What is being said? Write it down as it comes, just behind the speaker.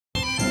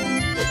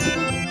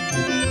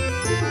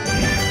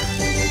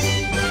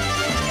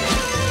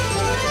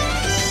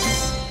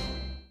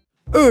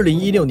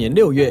2016年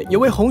6月，有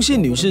位洪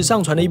姓女士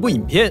上传了一部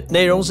影片，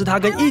内容是她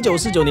跟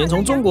1949年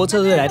从中国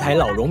撤退来台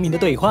老农民的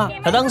对话。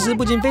她当时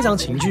不仅非常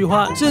情绪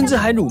化，甚至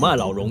还辱骂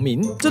老农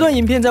民。这段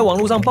影片在网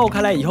络上爆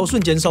开来以后，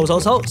瞬间烧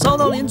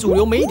到连主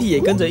流媒体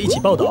也跟着一起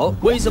报道。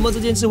为什么这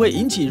件事会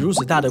引起如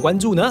此大的关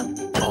注呢？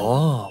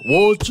哦，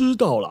我知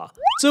道了。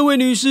这位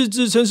女士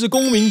自称是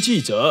公民记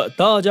者，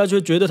大家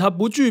却觉得她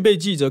不具备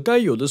记者该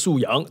有的素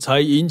养，才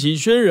引起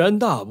轩然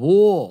大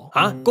波。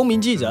啊，公民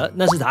记者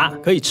那是啥？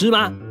可以吃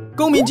吗？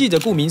公民记者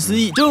顾名思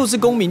义，就是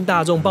公民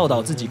大众报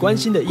道自己关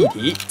心的议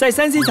题。在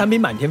3C 产品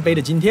满天飞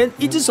的今天，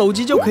一只手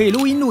机就可以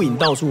录音录影，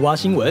到处挖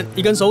新闻；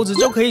一根手指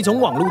就可以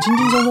从网络轻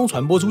轻松松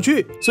传播出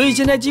去。所以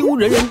现在几乎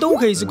人人都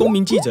可以是公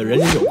民记者，人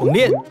人有公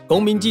链。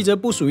公民记者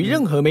不属于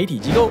任何媒体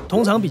机构，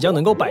通常比较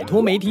能够摆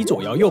脱媒体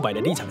左摇右摆的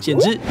立场限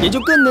制，也就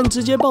更能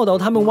直接报道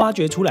他们挖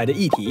掘出来的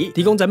议题，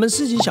提供咱们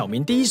市井小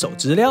民第一手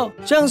资料。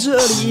像是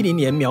2010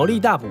年苗栗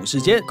大埔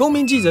事件，公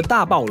民记者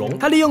大暴龙，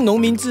他利用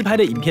农民自拍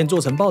的影片做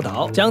成报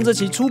道，将这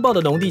起粗暴的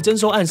农地征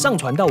收案上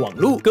传到网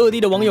络，各地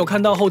的网友看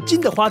到后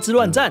惊得花枝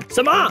乱颤，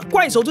什么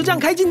怪手就这样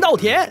开进稻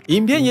田？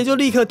影片也就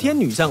立刻天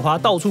女散花，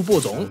到处播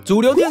种。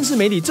主流电视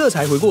媒体这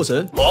才回过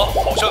神，哇，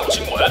好像有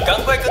新闻，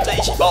赶快跟着一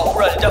起报，不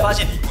然人家发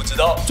现你不知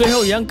道。最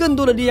后也让更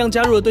多的力量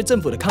加入了对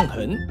政府的抗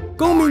衡。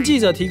公民记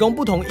者提供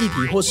不同议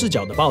题或视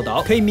角的报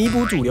道，可以弥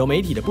补主流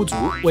媒体的不足，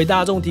为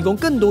大众提供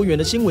更多元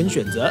的新闻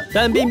选择。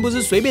但并不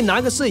是随便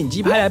拿个摄影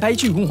机拍来拍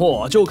去，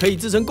就可以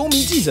自称公民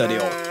记者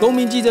流。公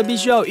民记者必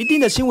须要有一定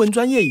的新闻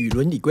专业与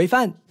伦理规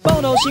范。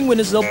报道新闻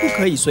的时候，不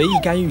可以随意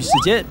干预事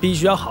件，必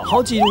须要好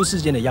好记录事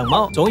件的样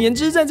貌。总而言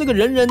之，在这个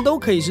人人都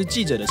可以是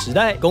记者的时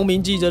代，公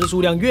民记者的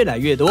数量越来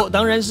越多，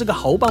当然是个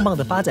好棒棒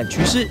的发展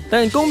趋势。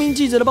但公民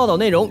记者的报道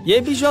内容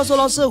也必须要受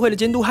到社会的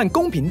监督和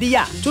公平力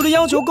啊！除了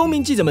要求公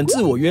民记者们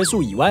自我约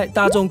束以外，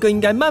大众更应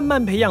该慢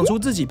慢培养出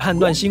自己判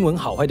断新闻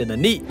好坏的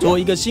能力，做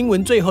一个新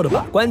闻最后的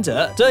把关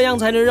者，这样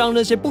才能让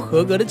那些不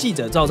合格的记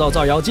者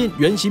照妖镜，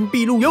原形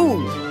毕露哟。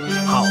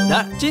好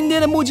的，今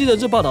天的目击者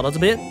就报道到这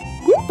边，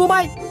拜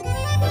拜。